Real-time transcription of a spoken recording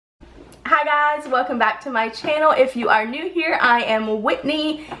Hi guys, welcome back to my channel. If you are new here, I am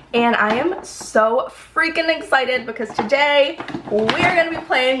Whitney and I am so freaking excited because today we're going to be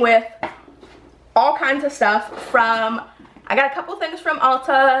playing with all kinds of stuff from, I got a couple things from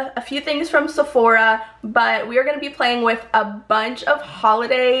Ulta, a few things from Sephora, but we are going to be playing with a bunch of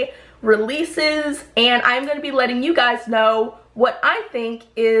holiday releases and I'm going to be letting you guys know what I think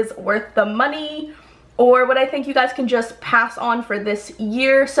is worth the money or what I think you guys can just pass on for this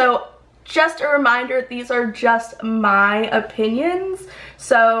year. So just a reminder, these are just my opinions.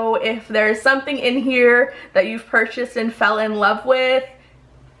 So if there's something in here that you've purchased and fell in love with,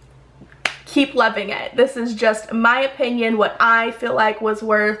 keep loving it. This is just my opinion, what I feel like was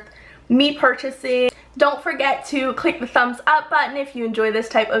worth me purchasing. Don't forget to click the thumbs up button if you enjoy this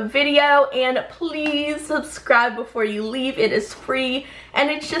type of video, and please subscribe before you leave. It is free and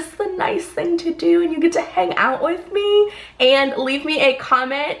it's just the nice thing to do, and you get to hang out with me. And leave me a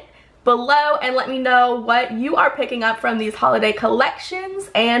comment below and let me know what you are picking up from these holiday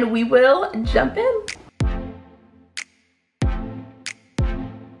collections, and we will jump in.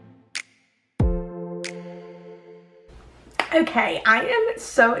 Okay, I am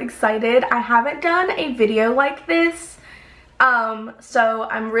so excited. I haven't done a video like this, so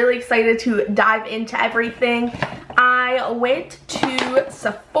I'm really excited to dive into everything. I went to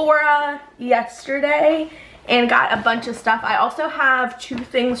Sephora yesterday and got a bunch of stuff. I also have two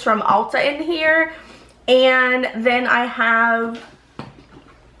things from Ulta in here, and then I have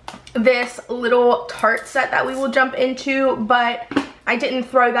this little Tarte set that we will jump into, but I didn't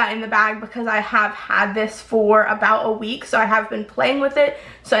throw that in the bag because I have had this for about a week, so I have been playing with it.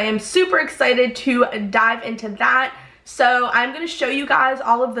 So I am super excited to dive into that. So I'm going to show you guys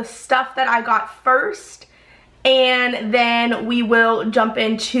all of the stuff that I got first, and then we will jump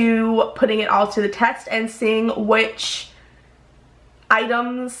into putting it all to the test and seeing which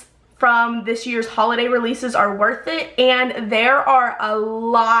items from this year's holiday releases are worth it. And there are a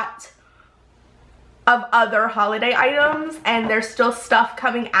lot of other holiday items and there's still stuff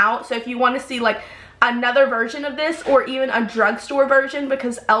coming out. So if you want to see like another version of this or even a drugstore version,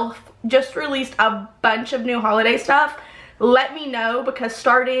 because e.l.f. just released a bunch of new holiday stuff, let me know, because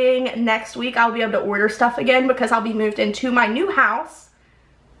starting next week I'll be able to order stuff again because I'll be moved into my new house.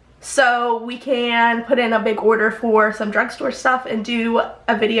 So we can put in a big order for some drugstore stuff and do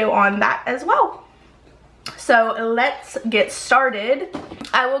a video on that as well. So let's get started.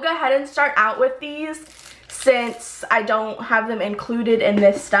 I will go ahead and start out with these since I don't have them included in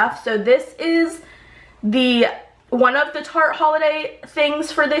this stuff. So this is one of the Tarte holiday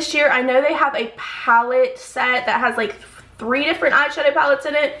things for this year. I know they have a palette set that has like 3 different eyeshadow palettes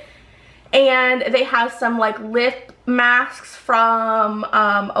in it, and they have some like lip masks from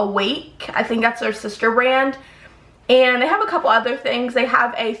Awake. I think that's their sister brand. And they have a couple other things. They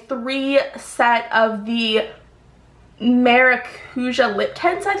have a 3 set of the Maracuja lip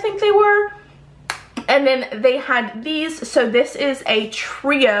tints, I think they were. And then they had these. So this is a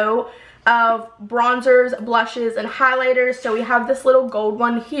trio of bronzers, blushes, and highlighters. So we have this little gold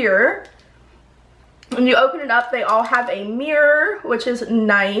one here. When you open it up, they all have a mirror, which is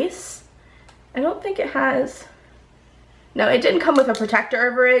nice. I don't think it has... No, it didn't come with a protector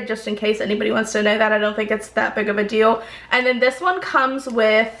over it, just in case anybody wants to know that. I don't think it's that big of a deal. And then this one comes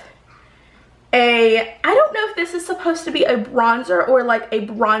with I don't know if this is supposed to be a bronzer or like a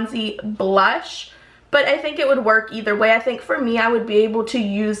bronzy blush, but I think it would work either way. I think for me, I would be able to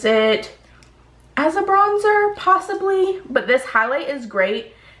use it as a bronzer, possibly. But this highlight is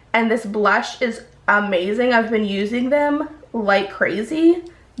great, and this blush is amazing. I've been using them like crazy,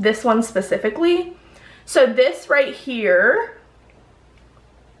 this one specifically. So this right here,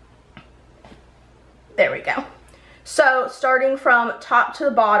 there we go. So starting from top to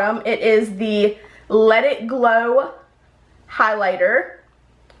the bottom, it is the Let It Glow highlighter,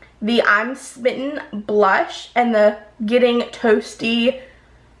 the I'm Smitten blush, and the Getting Toasty.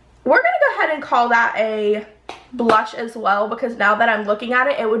 We're going to go ahead and call that a blush as well, because now that I'm looking at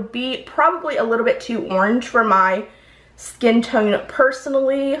it, it would be probably a little bit too orange for my skin tone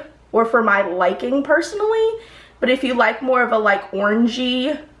personally, or for my liking personally. But if you like more of a like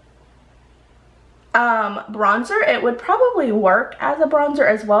orangey bronzer, it would probably work as a bronzer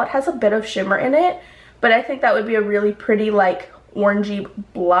as well. It has a bit of shimmer in it, but I think that would be a really pretty like orangey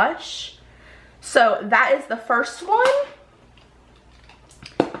blush. So that is the first one.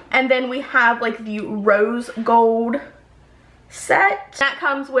 And then we have like the rose gold set. That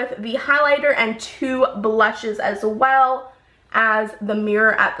comes with the highlighter and 2 blushes as well as the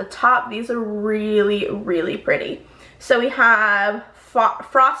mirror at the top. These are really, really pretty. So we have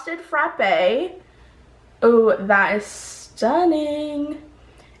Frosted Frappe. Oh, that is stunning.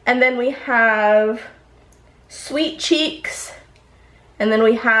 And then we have Sweet Cheeks. And then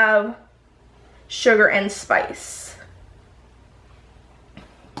we have Sugar and Spice.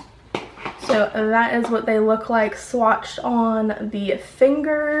 So that is what they look like swatched on the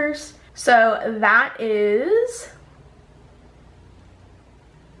fingers. So that is,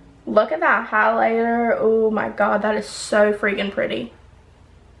 look at that highlighter. Oh my god, that is so freaking pretty.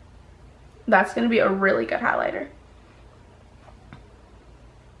 That's going to be a really good highlighter.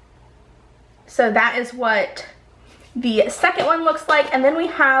 So that is what the second one looks like. And then we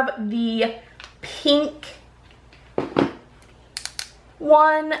have the pink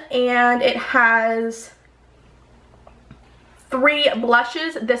one, and it has 3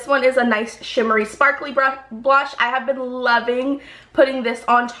 blushes. This one is a nice shimmery sparkly blush. I have been loving putting this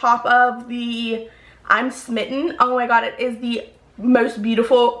on top of the I'm Smitten. Oh my god, it is the most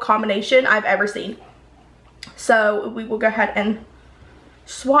beautiful combination I've ever seen. So we will go ahead and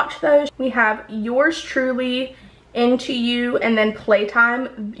swatch those. We have Yours Truly, Into You, and then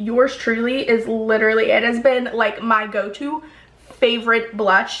Playtime. Yours Truly is literally, it has been like my go-to favorite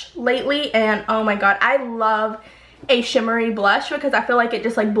blush lately, and oh my god, I love a shimmery blush because I feel like it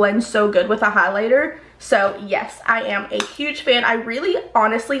just like blends so good with a highlighter. So yes, I am a huge fan. I really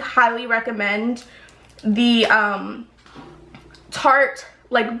honestly highly recommend the Tarte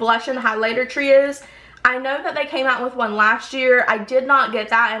like blush and highlighter trios. I know that they came out with one last year. I did not get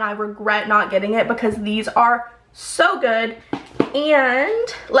that, and I regret not getting it because these are so good.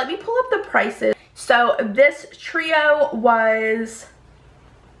 And let me pull up the prices. So this trio was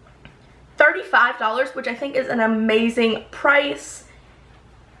 $35, which I think is an amazing price.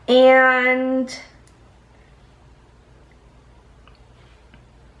 And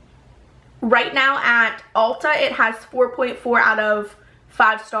right now at Ulta, it has 4.4 out of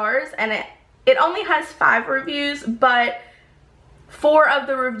 5 stars, and it only has 5 reviews, but 4 of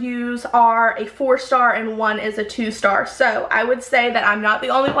the reviews are a 4-star and 1 is a 2-star. So I would say that I'm not the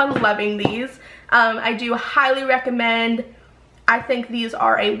only one loving these. I do highly recommend. I think these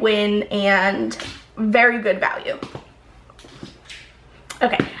are a win and very good value.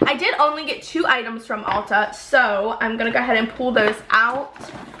 Okay, I did only get 2 items from Ulta, so I'm gonna go ahead and pull those out.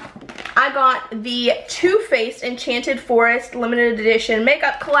 I got the Too Faced Enchanted Forest limited edition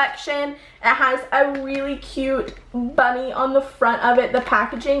makeup collection. It has a really cute bunny on the front of it. The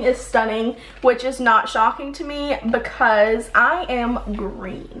packaging is stunning, which is not shocking to me because I am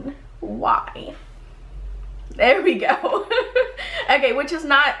green. Why? There we go. Okay, which is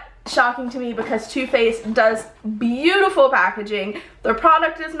not shocking to me because Too Faced does beautiful packaging. Their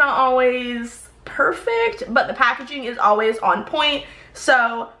product is not always perfect, but the packaging is always on point.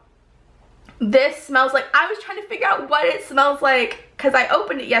 So this smells like, I was trying to figure out what it smells like because I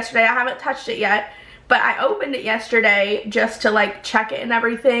opened it yesterday. I haven't touched it yet, but I opened it yesterday just to like check it and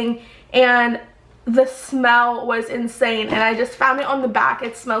everything, and the smell was insane. And I just found it on the back.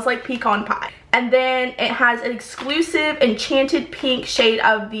 It smells like pecan pie. And then it has an exclusive enchanted pink shade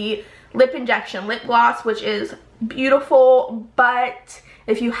of the lip injection lip gloss, which is beautiful. But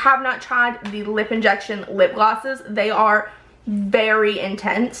if you have not tried the lip injection lip glosses, they are very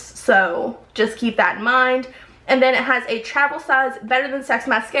intense, so just keep that in mind. And then it has a travel size Better Than Sex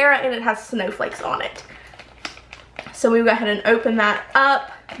mascara, and it has snowflakes on it. So we go ahead and open that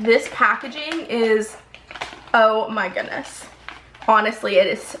up. This packaging is, oh my goodness, honestly, it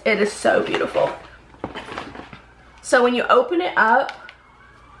is so beautiful. So when you open it up,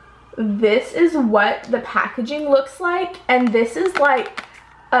 this is what the packaging looks like, and this is like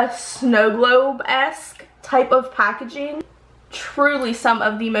a snow globe-esque type of packaging. Truly some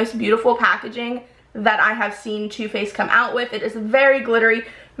of the most beautiful packaging that I have seen Too Faced come out with. It is very glittery,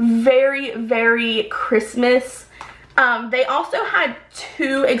 very, very Christmas. They also had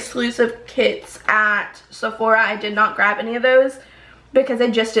 2 exclusive kits at Sephora. I did not grab any of those because I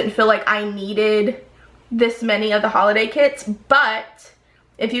just didn't feel like I needed this many of the holiday kits. But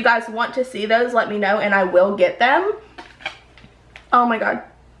if you guys want to see those, let me know and I will get them. Oh my god.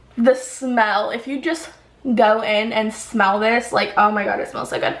 The smell, if you just go in and smell this, like, oh my god, it smells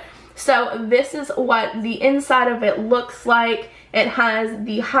so good. So this is what the inside of it looks like. It has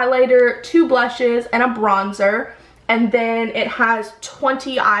the highlighter, 2 blushes, and a bronzer. And then it has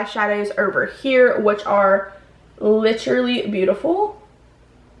 20 eyeshadows over here, which are literally beautiful.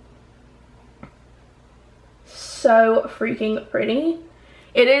 So freaking pretty.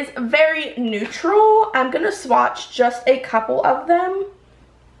 It is very neutral. I'm gonna swatch just a couple of them.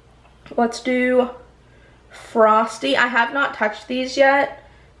 Let's do Frosty. I have not touched these yet,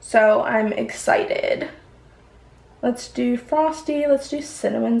 so I'm excited. Let's do Frosty. Let's do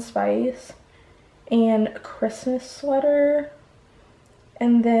Cinnamon Spice and Christmas Sweater.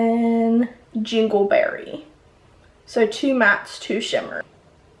 and then Jingleberry. So 2 mattes, 2 shimmer.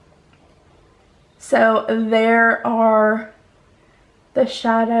 So there are the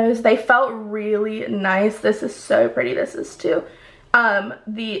shadows. They felt really nice. This is so pretty. This is too.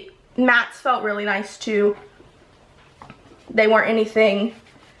 The mattes felt really nice too. They weren't anything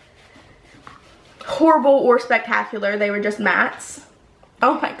horrible or spectacular. They were just mattes.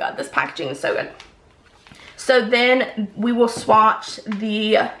 Oh my god, this packaging is so good. So then we will swatch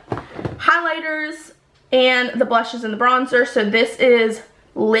the highlighters and the blushes and the bronzer. So this is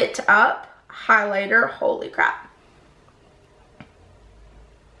Lit Up highlighter. Holy crap.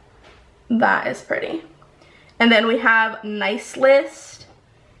 That is pretty. And then we have Nice List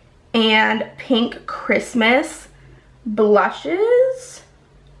and Pink Christmas blushes.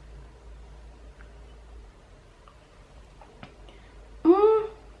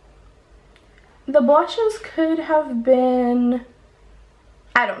 The blushes could have been,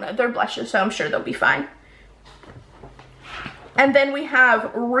 I don't know, they're blushes, so I'm sure they'll be fine. And then we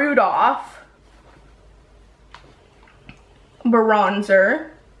have Rudolph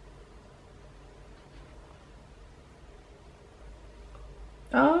bronzer.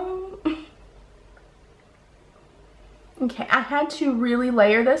 Okay, I had to really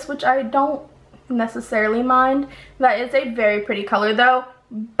layer this, which I don't necessarily mind. That is a very pretty color though,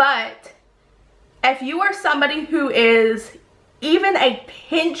 but if you are somebody who is even a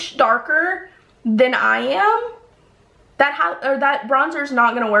pinch darker than I am, that bronzer is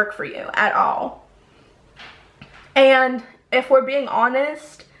not going to work for you at all. And if we're being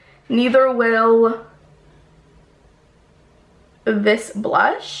honest, neither will this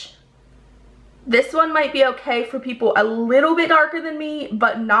blush. This one might be okay for people a little bit darker than me,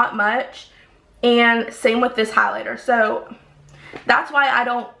 but not much. And same with this highlighter. So that's why I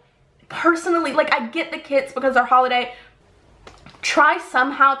don't personally, like, I get the kits because they're holiday. Try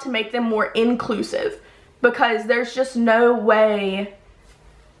somehow to make them more inclusive, because there's just no way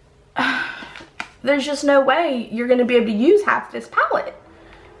you're going to be able to use half this palette.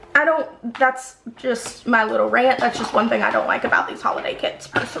 That's just my little rant. That's just one thing I don't like about these holiday kits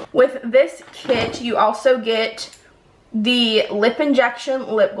personally. With this kit, you also get the lip injection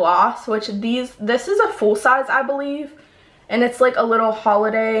lip gloss, which this is a full size, I believe, and it's like a little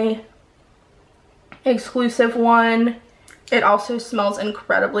holiday exclusive one. It also smells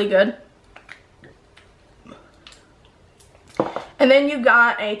incredibly good. And then you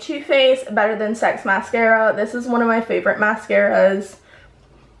got a Too Faced Better Than Sex mascara. This is one of my favorite mascaras.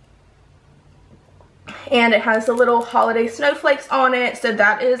 And it has the little holiday snowflakes on it. So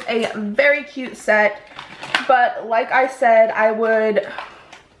that is a very cute set. But like I said, I would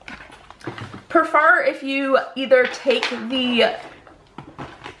prefer if you either take the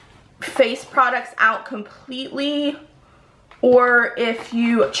face products out completely, or if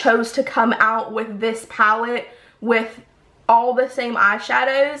you chose to come out with this palette with all the same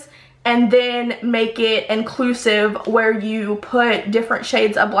eyeshadows and then make it inclusive where you put different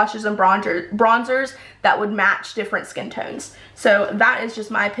shades of blushes and bronzers that would match different skin tones. So that is just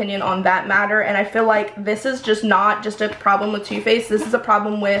my opinion on that matter, and I feel like this is just not just a problem with Too Faced. This is a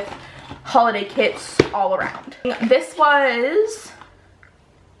problem with holiday kits all around. This was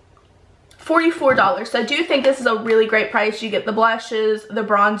 $44. So I do think this is a really great price. You get the blushes, the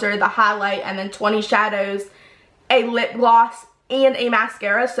bronzer, the highlight, and then 20 shadows, a lip gloss, and a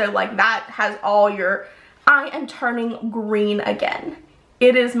mascara. So like that has all your, I am turning green again.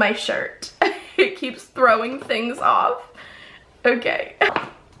 It is my shirt. It keeps throwing things off. Okay.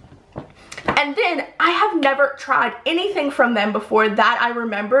 And then I have never tried anything from them before that I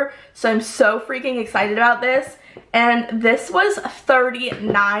remember. So I'm so freaking excited about this. And this was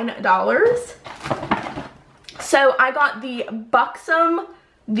 $39. So I got the Buxom,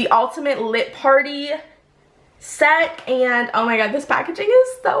 the Ultimate Lip Party set, and oh my god, this packaging is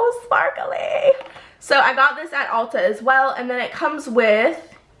so sparkly. So I got this at Ulta as well, and then it comes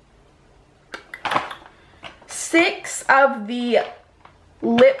with 6 of the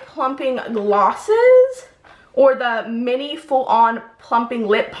lip plumping glosses, or the mini full-on plumping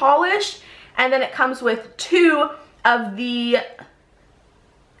lip polish, and then it comes with 2 of the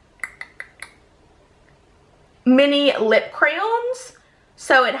mini lip crayons.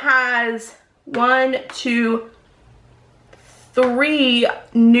 So it has 1, 2, 3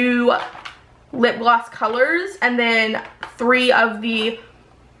 new lip gloss colors, and then 3 of the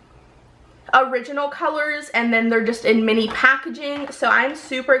original colors, and then they're just in mini packaging. So I'm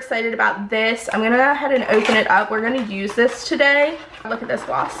super excited about this. I'm gonna go ahead and open it up. We're gonna use this today. Look at this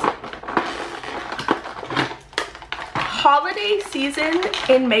gloss. Holiday season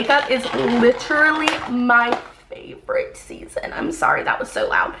in makeup is literally my favorite season. I'm sorry, that was so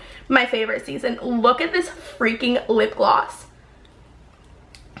loud. My favorite season. Look at this freaking lip gloss.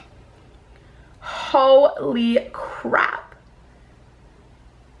 Holy crap.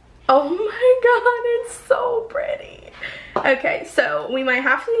 Oh my god, it's so pretty. Okay, so we might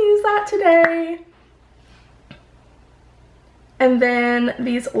have to use that today. And then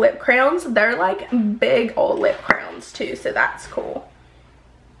these lip crayons, they're like big old lip crayons too, so that's cool.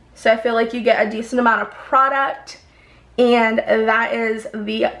 So I feel like you get a decent amount of product, and that is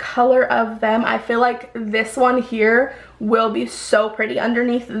the color of them. I feel like this one here will be so pretty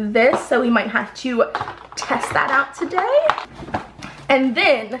underneath this, so we might have to test that out today. And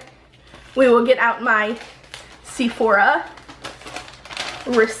then we will get out my Sephora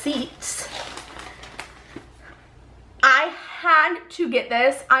receipts. I had to get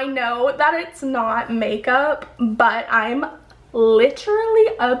this. I know that it's not makeup, but I'm literally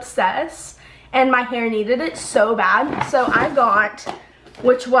obsessed, and my hair needed it so bad. So I got,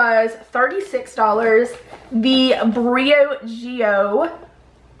 which was $36, the Briogeo,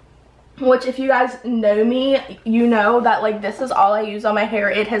 which if you guys know me, you know that like this is all I use on my hair.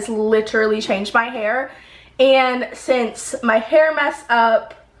 It has literally changed my hair. And since my hair messed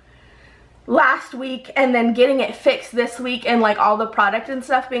up last week and then getting it fixed this week, and like all the product and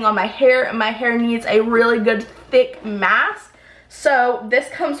stuff being on my hair needs a really good thick mask. So this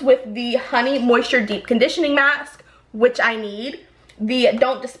comes with the Honey Moisture Deep Conditioning Mask, which I need. The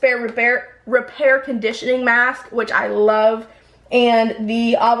Don't Despair Repair Conditioning Mask, which I love. And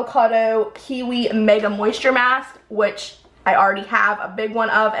the Avocado Kiwi Mega Moisture Mask, which I already have a big one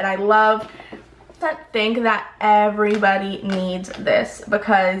of and I love. I think that everybody needs this,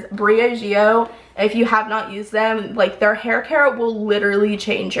 because Briogeo, if you have not used them, like their hair care will literally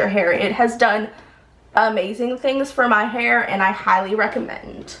change your hair. It has done amazing things for my hair, and I highly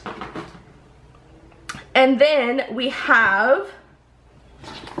recommend. And then we have,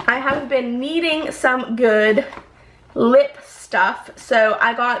 I have been needing some good lip stuff, so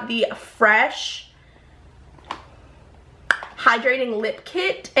I got the Fresh Hydrating Lip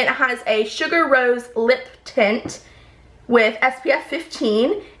Kit. It has a Sugar Rose Lip Tint with SPF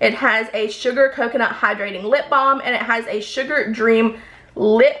 15. It has a Sugar Coconut Hydrating Lip Balm, and it has a Sugar Dream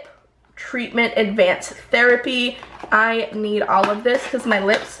Lip Treatment Advanced Therapy. I need all of this because my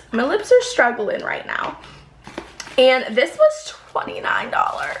lips are struggling right now. And this was $29.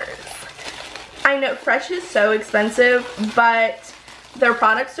 I know Fresh is so expensive, but their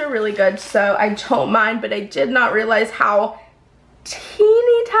products are really good, so I don't mind, but I did not realize how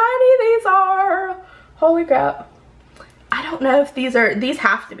teeny tiny these are. Holy crap. I don't know if these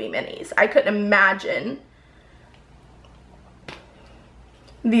have to be minis. I couldn't imagine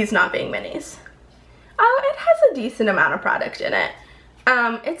these not being minis. Oh, it has a decent amount of product in it.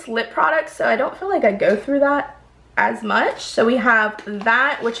 It's lip products, so I don't feel like I go through that as much. So we have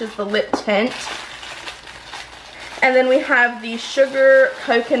that, which is the lip tint. And then we have the Sugar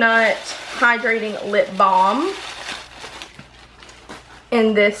Coconut Hydrating Lip Balm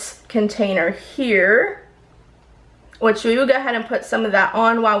in this container here, which we will go ahead and put some of that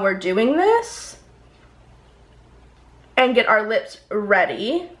on while we're doing this and get our lips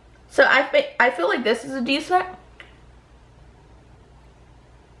ready. So I feel like this is a decent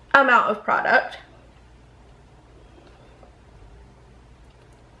amount of product.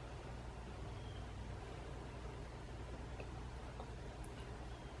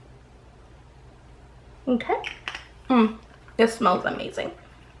 Okay. It smells amazing.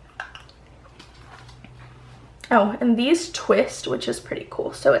 Oh, and these twist, which is pretty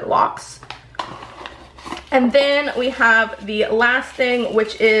cool, so it locks. And then we have the last thing,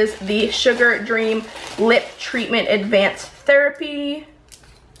 which is the Sugar Dream Lip Treatment Advanced Therapy,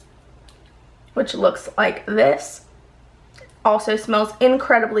 which looks like this. Also smells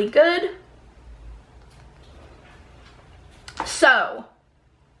incredibly good. So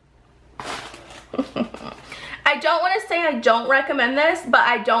I don't want to say I don't recommend this, but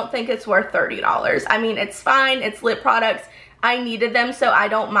I don't think it's worth $30. I mean, it's fine. It's lip products. I needed them, so I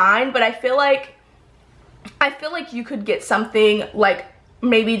don't mind, but I feel like you could get something like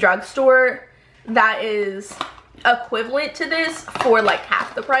maybe drugstore that is equivalent to this for like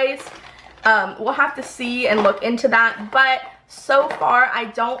half the price. We'll have to see and look into that, but so far I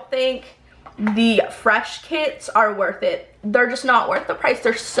don't think the Fresh kits are worth it. They're just not worth the price.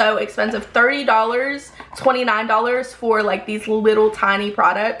 They're so expensive. $30, $29 for like these little tiny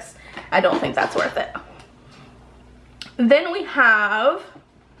products. I don't think that's worth it. Then we have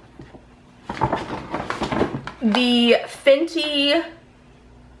the Fenty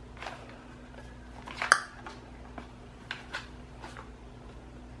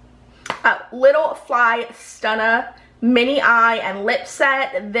Little Fly Stunna mini eye and lip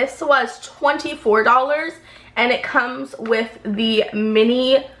set. This was $24 and it comes with the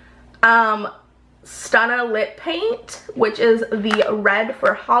mini Stunna lip paint, which is the red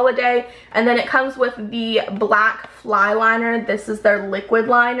for holiday, and then it comes with the black fly liner. This is their liquid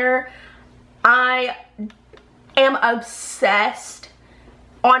liner. I am obsessed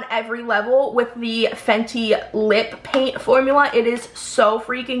on every level with the Fenty lip paint formula. It is so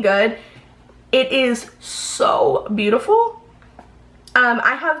freaking good. It is so beautiful.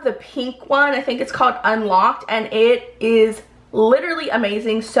 I have the pink one, I think it's called Unlocked, and it is literally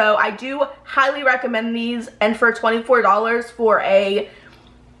amazing. So I do highly recommend these, and for $24 for a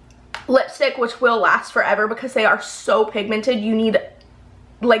lipstick which will last forever because they are so pigmented, you need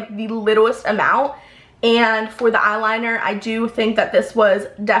like the littlest amount. And for the eyeliner, I do think that this was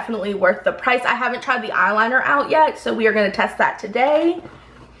definitely worth the price. I haven't tried the eyeliner out yet, so we are going to test that today.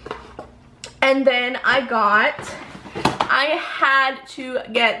 And then I had to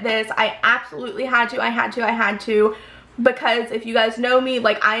get this. I absolutely had to. I had to. Because if you guys know me,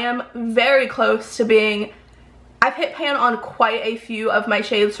 like, I am very close to being, I've hit pan on quite a few of my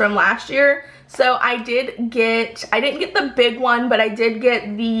shades from last year. So I didn't get the big one, but I did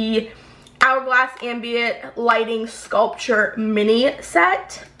get the Hourglass Ambient Lighting Sculpture Mini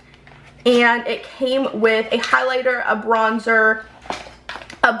Set. And it came with a highlighter, a bronzer,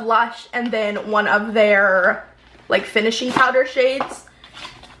 a blush, and then one of their like finishing powder shades.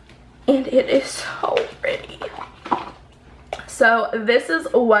 And it is so pretty. So this is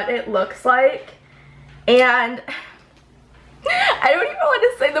what it looks like, and I don't even want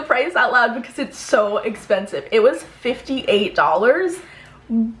to say the price out loud because it's so expensive. It was $58,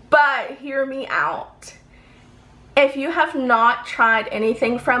 but hear me out. If you have not tried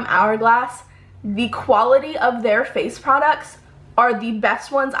anything from Hourglass, the quality of their face products are the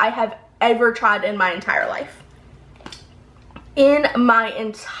best ones I have ever tried in my entire life.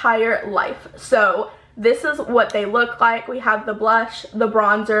 So this is what they look like. We have the blush, the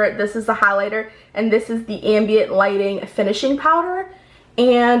bronzer, this is the highlighter, and this is the ambient lighting finishing powder.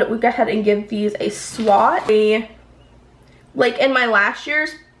 And we go ahead and give these a swatch. Like in my last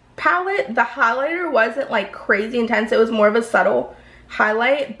year's palette, the highlighter wasn't like crazy intense. It was more of a subtle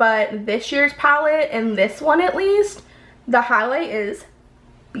highlight, but this year's palette, and this one at least, the highlight is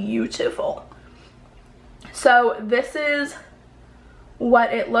beautiful. So this is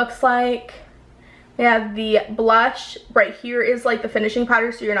what it looks like. We have the blush. Right here is like the finishing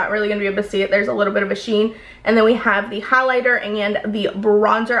powder, so you're not really going to be able to see it. There's a little bit of a sheen. And then we have the highlighter and the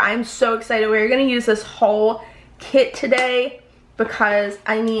bronzer. I'm so excited. We're going to use this whole kit today because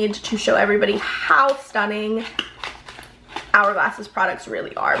I need to show everybody how stunning Hourglass's products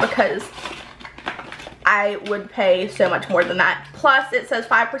really are, because I would pay so much more than that. Plus, it says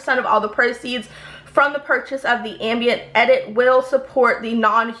 5% of all the proceeds from the purchase of the ambient edit will support the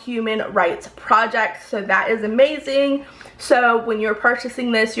non-human rights project. So that is amazing. So when you're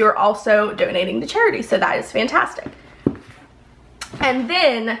purchasing this, you're also donating to charity. So that is fantastic. And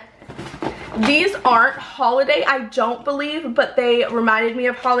then these aren't holiday, I don't believe, but they reminded me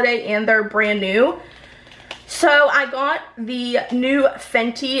of holiday and they're brand new. So I got the new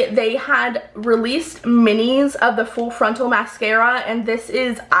Fenty. They had released minis of the full frontal mascara, and this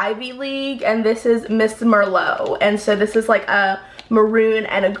is Ivy League and this is Miss Merlot. And so this is like a maroon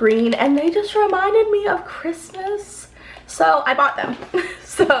and a green, and they just reminded me of Christmas. So I bought them.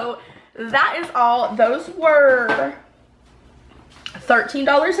 So that is all. Those were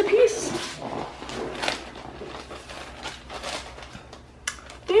 $13 a piece.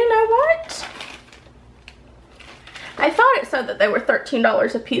 You know what? I thought it said that they were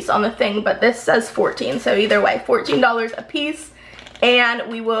 $13 a piece on the thing, but this says $14. So either way, $14 a piece.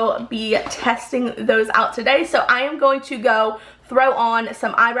 And we will be testing those out today. So I am going to go throw on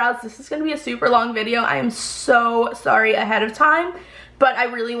some eyebrows. This is going to be a super long video. I am so sorry ahead of time, but I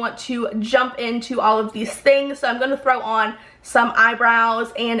really want to jump into all of these things. So I'm going to throw on some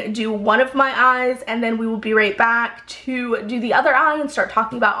eyebrows and do one of my eyes, and then we will be right back to do the other eye and start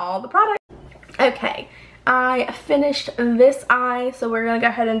talking about all the products. Okay. I finished this eye, so we're going to go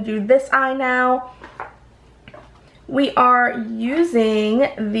ahead and do this eye now. We are using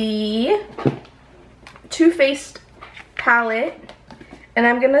the Too Faced palette, and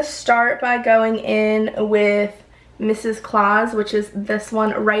I'm going to start by going in with Mrs. Claus, which is this one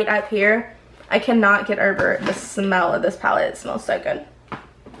right up here. I cannot get over the smell of this palette. It smells so good.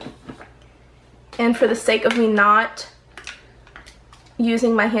 And for the sake of me not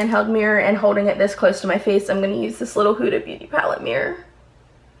using my handheld mirror and holding it this close to my face, I'm going to use this little Huda Beauty palette mirror.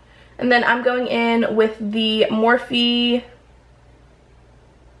 And then I'm going in with the Morphe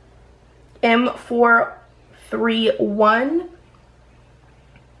M431.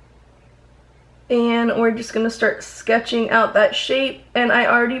 And we're just going to start sketching out that shape. And I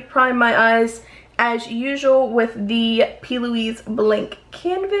already primed my eyes as usual with the P. Louise blank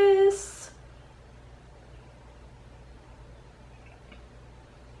canvas.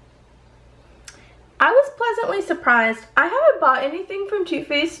 I was pleasantly surprised. I haven't bought anything from Too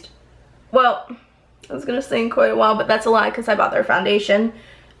Faced. Well, I was going to say in quite a while, but that's a lie because I bought their foundation.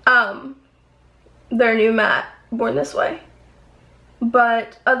 Their new matte, Born This Way.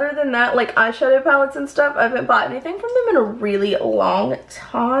 But other than that, like eyeshadow palettes and stuff, I haven't bought anything from them in a really long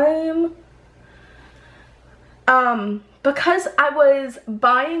time. Because I was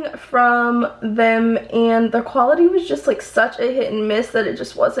buying from them and their quality was just like such a hit and miss that it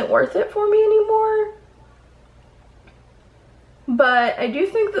just wasn't worth it for me anymore. But I do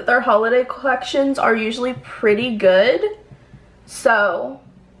think that their holiday collections are usually pretty good. So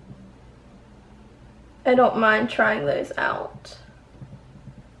I don't mind trying those out.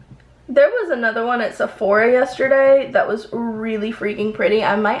 There was another one at Sephora yesterday that was really freaking pretty.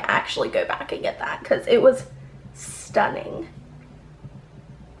 I might actually go back and get that because it was stunning.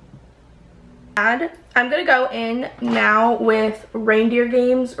 I'm gonna go in now with Reindeer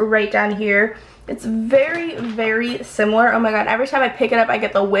Games right down here. It's very, very similar. Oh my god, every time I pick it up I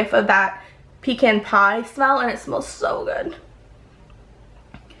get the whiff of that pecan pie smell and it smells so good.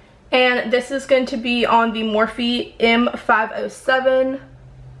 And this is going to be on the Morphe M507.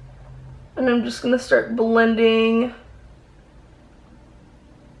 And I'm just going to start blending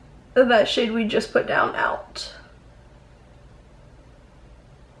that shade we just put down out.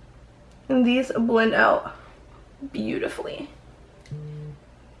 And these blend out beautifully.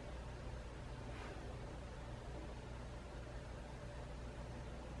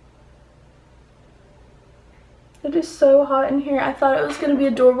 It is so hot in here. I thought it was going to be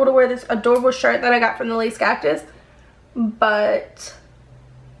adorable to wear this adorable shirt that I got from the Lace Cactus. But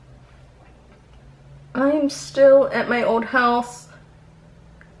I'm still at my old house.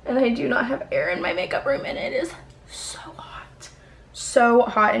 And I do not have air in my makeup room. And it is so hot. So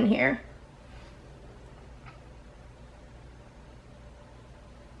hot in here.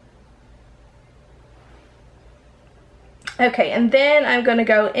 Okay, and then I'm going to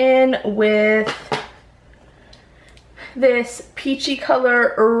go in with this peachy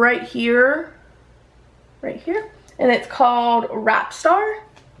color right here, and it's called Rap Star.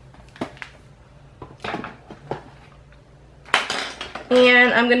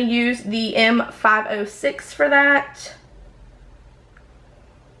 And I'm going to use the M506 for that.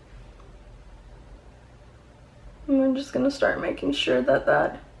 And I'm just going to start making sure that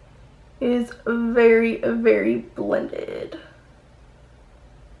that is very, very blended.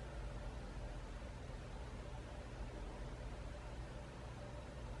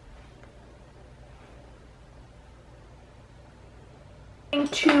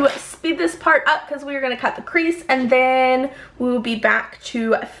 To speed this part up because we're going to cut the crease and then we will be back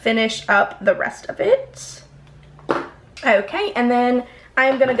to finish up the rest of it. Okay, and then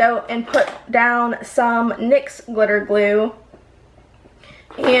I'm going to go and put down some NYX glitter glue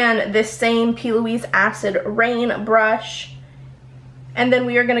and this same P. Louise Acid Rain brush, and then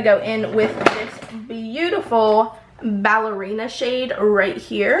we are going to go in with this beautiful ballerina shade right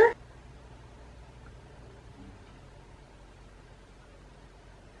here.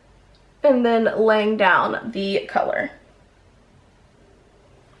 And then laying down the color.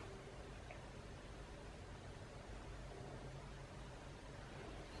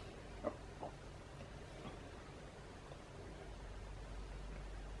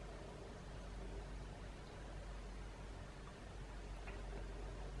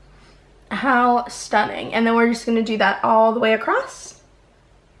 How stunning. And then we're just going to do that all the way across.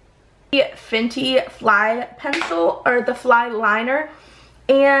 The Fenty Fly pencil, or the Fly liner.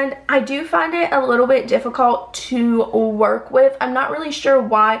 And I do find it a little bit difficult to work with. I'm not really sure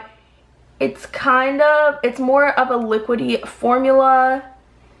why. It's more of a liquidy formula.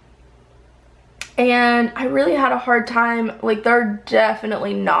 And I really had a hard time, like they're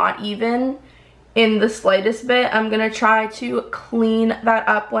definitely not even in the slightest bit. I'm going to try to clean that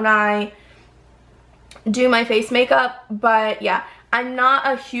up when I do my face makeup. But yeah, I'm not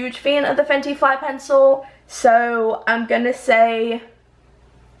a huge fan of the Fenty Fly pencil. So I'm going to say,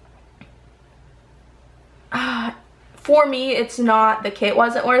 for me, it's not, the kit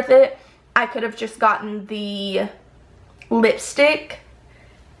wasn't worth it. I could have just gotten the lipstick.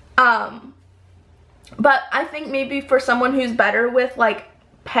 But I think maybe for someone who's better with like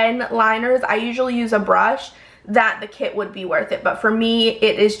pen liners, I usually use a brush, that the kit would be worth it. But for me,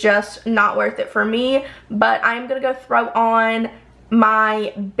 it is just not worth it for me. But I'm going to go throw on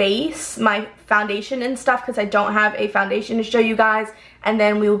my base, my foundation and stuff, because I don't have a foundation to show you guys, and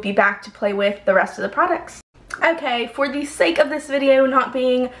then we will be back to play with the rest of the products. Okay, for the sake of this video not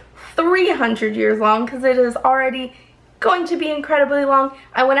being 300 years long, because it is already going to be incredibly long,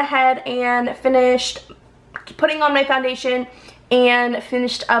 I went ahead and finished putting on my foundation and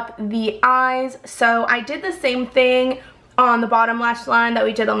finished up the eyes. So I did the same thing on the bottom lash line that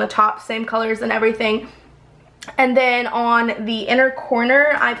we did on the top, same colors and everything. And then on the inner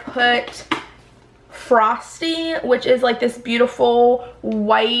corner, I put Frosty, which is like this beautiful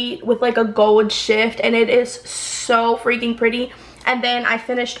white with like a gold shift, and it is so freaking pretty. And then I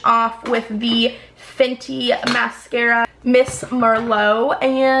finished off with the Fenty mascara, Miss Merlot,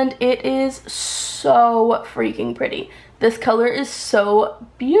 and it is so freaking pretty. This color is so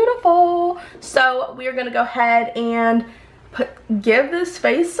beautiful. So we're gonna go ahead and give this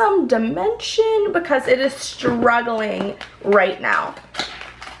face some dimension because it is struggling right now.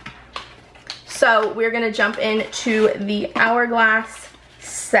 So we're gonna jump into the Hourglass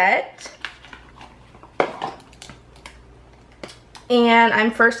set. And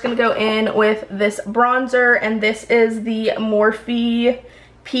I'm first gonna go in with this bronzer, and this is the Morphe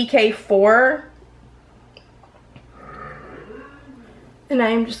PK4. And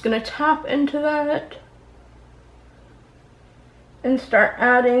I'm just gonna tap into that and start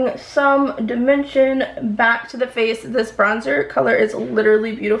adding some dimension back to the face. This bronzer color is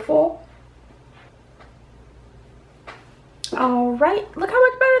literally beautiful. All right, look how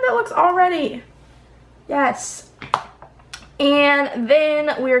much better that looks already. Yes. And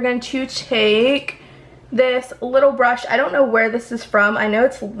then we're going to take this little brush. I don't know where this is from. I know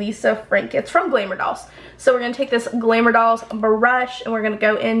it's Lisa Frank. It's from Glamour Dolls. So we're going to take this Glamour Dolls brush and we're going to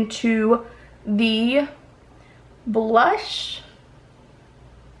go into the blush.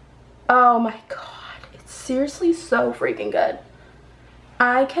 Oh my god, it's seriously so freaking good.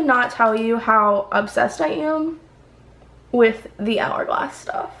 I cannot tell you how obsessed I am with the Hourglass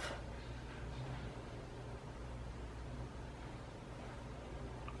stuff.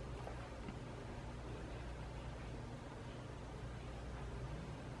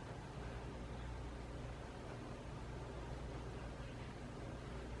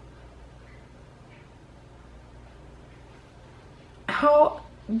 How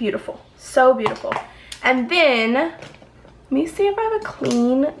beautiful, so beautiful. And then let me see if I have a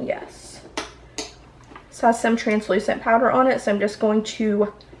clean, yes, so it has some translucent powder on it, so I'm just going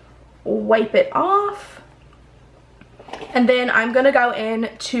to wipe it off. And then I'm gonna go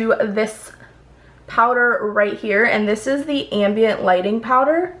into this powder right here, and this is the ambient lighting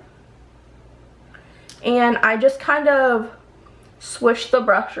powder, and I just kind of swish the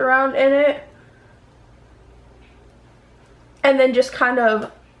brush around in it and then just kind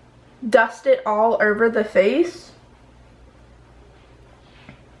of dust it all over the face,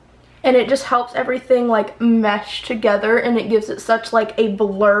 and it just helps everything like mesh together, and it gives it such like a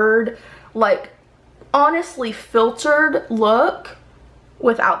blurred, like honestly filtered look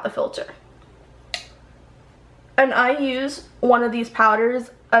without the filter. And I use one of these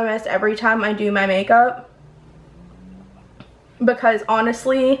powders almost every time I do my makeup because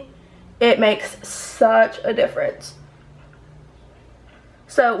honestly it makes such a difference.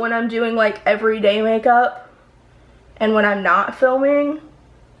 So when I'm doing like everyday makeup and when I'm not filming,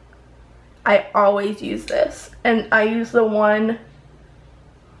 I always use this. And I use the one,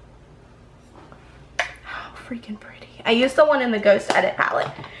 how freaking pretty. I use the one in the Ghost Edit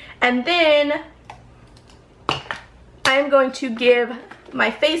palette. And then I'm going to give my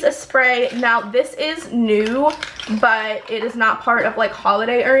face a spray. Now this is new, but it is not part of like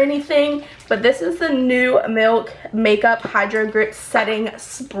holiday or anything, but this is the new Milk Makeup Hydro Grip Setting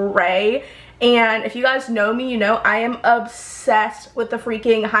Spray. And if you guys know me, you know I am obsessed with the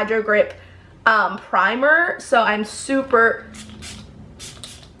freaking Hydro Grip primer, so I'm super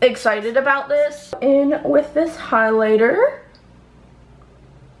excited about this. In with this highlighter.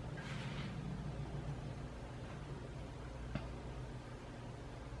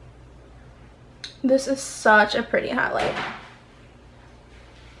 This is such a pretty highlight.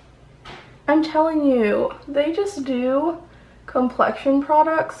 I'm telling you, they just do complexion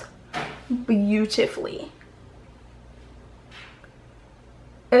products beautifully.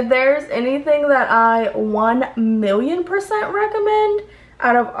 If there's anything that I 1,000,000% recommend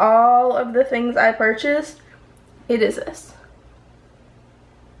out of all of the things I purchased, it is this.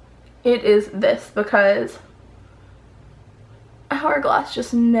 It is this, because Hourglass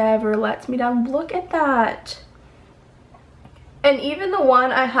just never lets me down. Look at that. And even the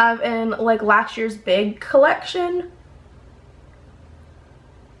one I have in like last year's big collection,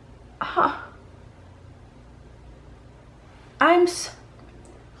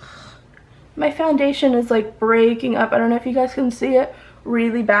 my foundation is like breaking up. I don't know if you guys can see it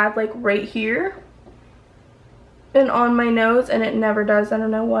really bad, like right here and on my nose, and it never does. I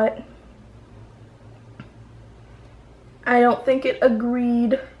don't know what. I don't think it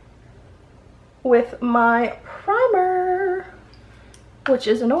agreed with my primer, which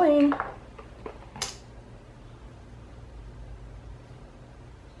is annoying.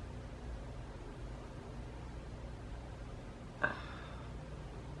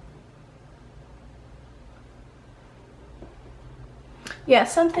 Yeah,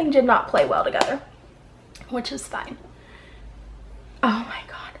 something did not play well together, which is fine. Oh my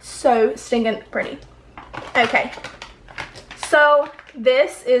god, so stinking pretty. Okay, so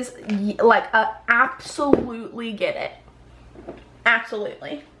this is like a absolutely get it.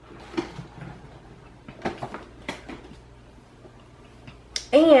 Absolutely.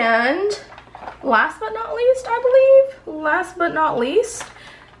 And last but not least, I believe, last but not least,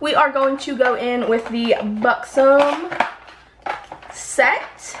 we are going to go in with the Buxom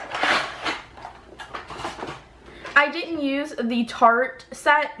set. I didn't use the Tarte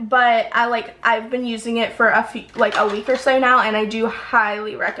set, but I've been using it for a week or so now, and I do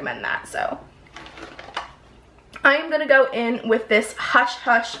highly recommend that. So I am gonna go in with this Hush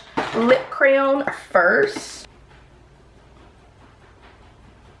Hush lip crayon first.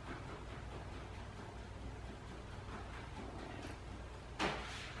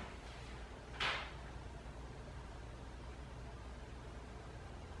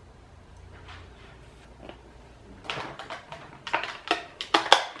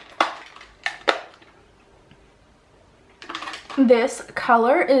 This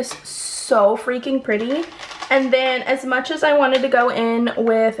color is so freaking pretty. And then as much as I wanted to go in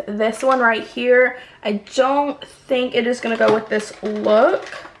with this one right here, I don't think it is going to go with this look.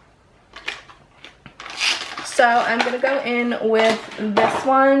 So I'm going to go in with this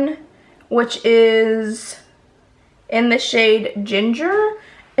one, which is in the shade Ginger.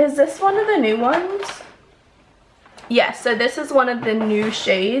 Is this one of the new ones? Yes, so this is one of the new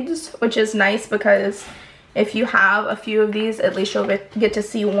shades, which is nice because if you have a few of these, at least you'll get to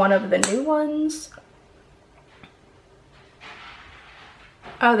see one of the new ones.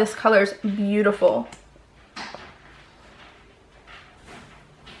 Oh, this color is beautiful.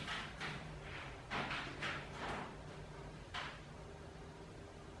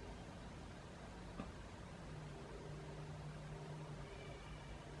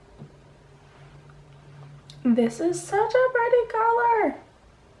 This is such a pretty color.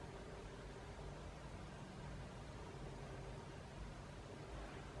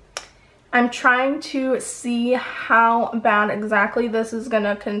 I'm trying to see how bad exactly this is going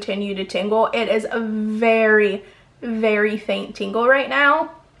to continue to tingle. It is a very, very faint tingle right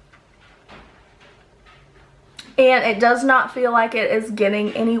now. And it does not feel like it is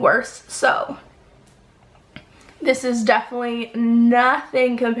getting any worse. So this is definitely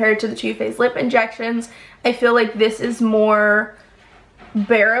nothing compared to the Too Faced lip injections. I feel like this is more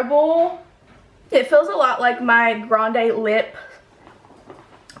bearable. It feels a lot like my Grande Lip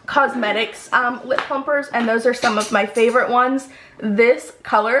Cosmetics lip plumpers, and those are some of my favorite ones. This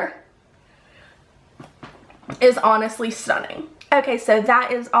color is honestly stunning. Okay, so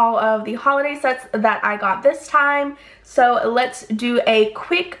that is all of the holiday sets that I got this time. So let's do a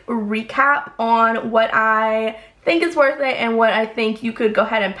quick recap on what I think is worth it and what I think you could go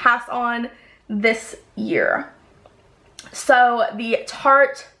ahead and pass on this year. So the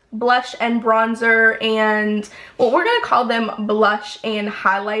Tarte blush and bronzer, and well, we're gonna call them blush and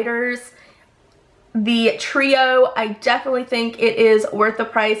highlighters. The trio, I definitely think it is worth the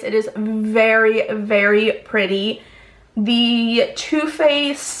price. It is very, very pretty. The Too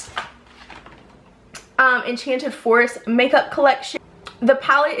Faced Enchanted Forest makeup collection, the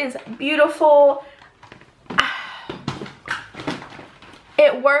palette is beautiful.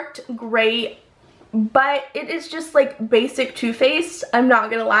 It worked great, but it is just like basic Too Faced. I'm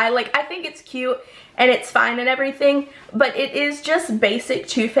not gonna lie, like I think it's cute and it's fine and everything, but it is just basic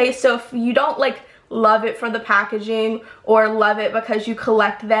Too Faced. So if you don't like love it for the packaging or love it because you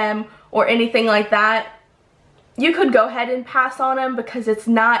collect them or anything like that, you could go ahead and pass on them because it's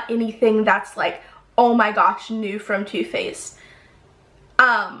not anything that's like, oh my gosh, new from Too Faced.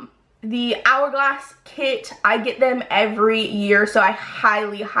 The Hourglass kit, I get them every year, so I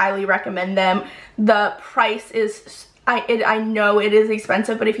highly, highly recommend them. The price is, I know it is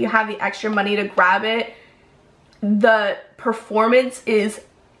expensive, but if you have the extra money to grab it, the performance is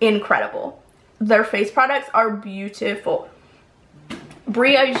incredible. Their face products are beautiful.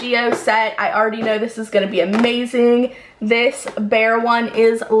 Briogeo set, I already know this is going to be amazing. This bear one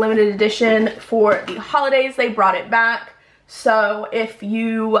is limited edition for the holidays. They brought it back. So if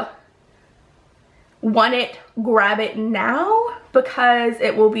you want it, grab it now because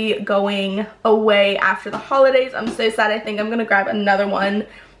it will be going away after the holidays. I'm so sad. I think I'm gonna grab another one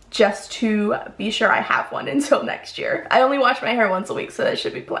just to be sure I have one until next year. I only wash my hair once a week, so that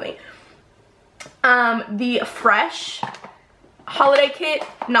should be plenty. The Fresh holiday kit,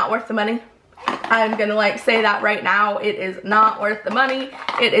 not worth the money. I'm gonna like say that right now. It is not worth the money.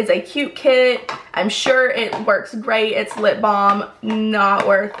 It is a cute kit. I'm sure it works great. It's lip balm, not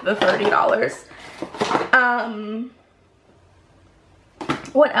worth the $30.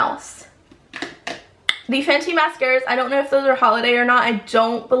 What else? The Fenty mascaras, I don't know if those are holiday or not. I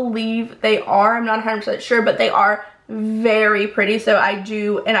don't believe they are. I'm not 100% sure, but they are very pretty. So I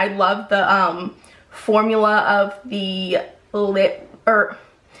do, and I love the formula of the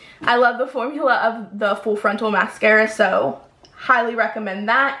I love the formula of the full frontal mascara, so highly recommend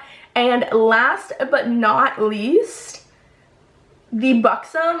that. And last but not least, the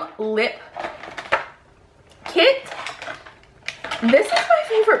Buxom lip kit. This is my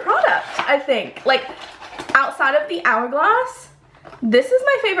favorite product, I think. Like, outside of the Hourglass, this is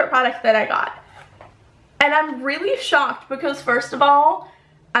my favorite product that I got. And I'm really shocked because, first of all,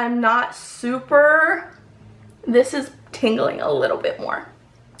 I'm not super, this is tingling a little bit more.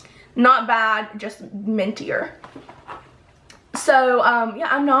 Not bad, just mintier. So,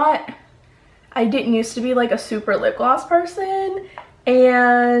 yeah, I didn't used to be like a super lip gloss person,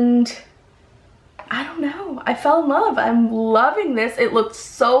 and I don't know, I fell in love. I'm loving this. It looks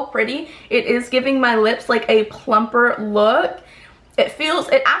so pretty. It is giving my lips like a plumper look.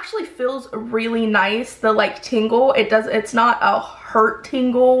 It actually feels really nice. The like tingle, it's not a hurt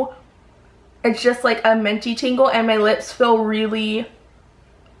tingle. It's just like a minty tingle, and my lips feel really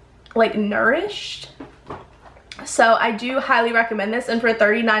like nourished. So I do highly recommend this, and for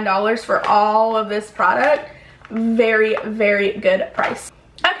 $39 for all of this product, very, very good price.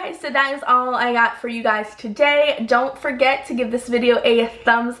 Okay, so that is all I got for you guys today. Don't forget to give this video a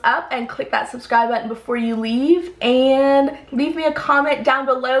thumbs up and click that subscribe button before you leave, and leave me a comment down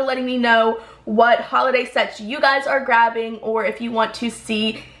below letting me know what holiday sets you guys are grabbing, or if you want to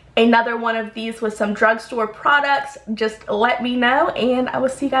see another one of these with some drugstore products, just let me know, and I will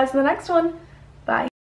see you guys in the next one. Bye.